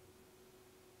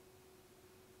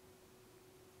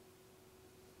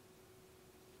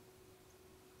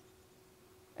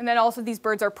 And then also these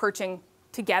birds are perching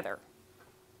together.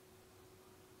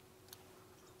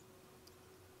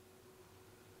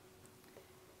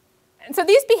 so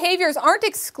these behaviors aren't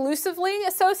exclusively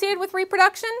associated with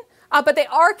reproduction, but they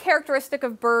are characteristic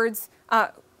of birds'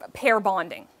 pair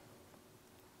bonding.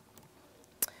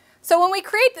 So when we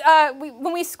create,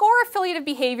 when we score affiliative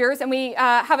behaviors, and we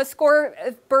have a score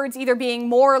of birds either being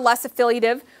more or less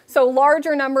affiliative, so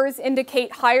larger numbers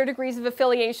indicate higher degrees of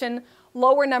affiliation,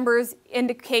 lower numbers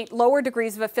indicate lower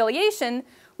degrees of affiliation,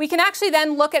 we can actually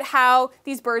then look at how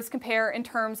these birds compare in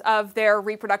terms of their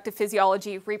reproductive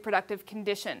physiology, reproductive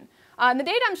condition. And the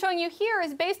data I'm showing you here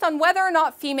is based on whether or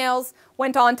not females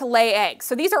went on to lay eggs.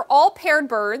 So these are all paired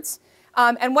birds,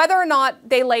 and whether or not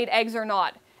they laid eggs or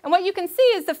not. And what you can see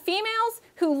is the females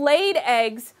who laid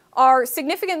eggs are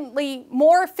significantly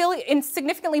more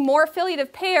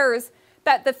affiliative pairs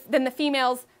than the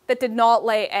females that did not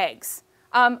lay eggs.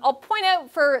 I'll point out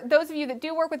for those of you that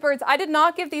do work with birds, I did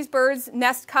not give these birds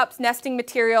nest cups, nesting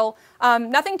material,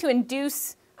 nothing to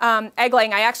induce egg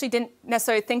laying. I actually didn't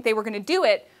necessarily think they were going to do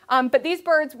it. But these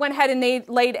birds went ahead and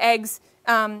laid eggs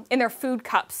in their food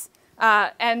cups.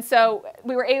 And so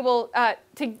we were able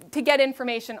to get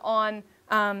information on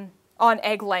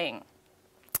egg laying.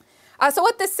 So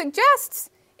what this suggests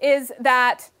is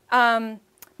that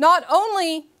not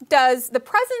only does the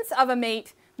presence of a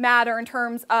mate matter in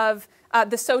terms of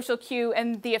the social cue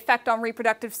and the effect on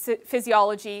reproductive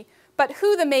physiology, but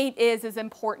who the mate is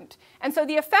important. And so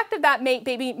the effect of that mate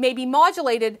may be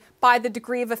modulated by the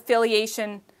degree of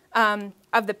affiliation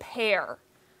of the pair.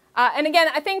 And again,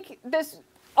 I think this,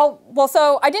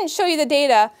 so I didn't show you the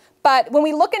data, but when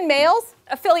we look in males,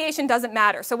 affiliation doesn't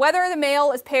matter. So whether the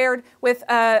male is paired with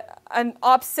an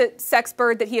opposite sex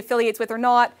bird that he affiliates with or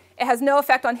not, it has no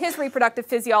effect on his reproductive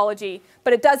physiology,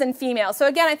 but it does in females. So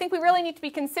again, I think we really need to be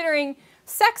considering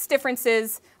sex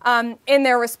differences in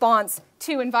their response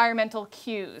to environmental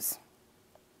cues.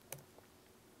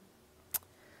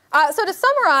 So to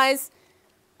summarize,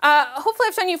 hopefully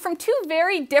I've shown you from two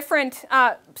very different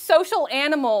social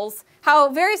animals how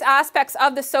various aspects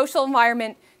of the social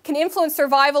environment can influence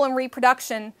survival and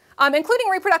reproduction, including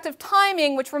reproductive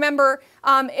timing, which, remember,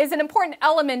 is an important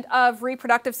element of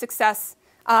reproductive success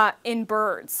in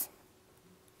birds.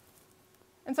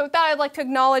 And so with that, I'd like to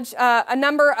acknowledge a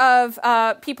number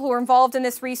of people who are involved in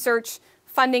this research,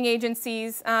 funding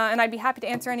agencies, and I'd be happy to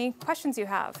answer any questions you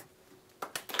have.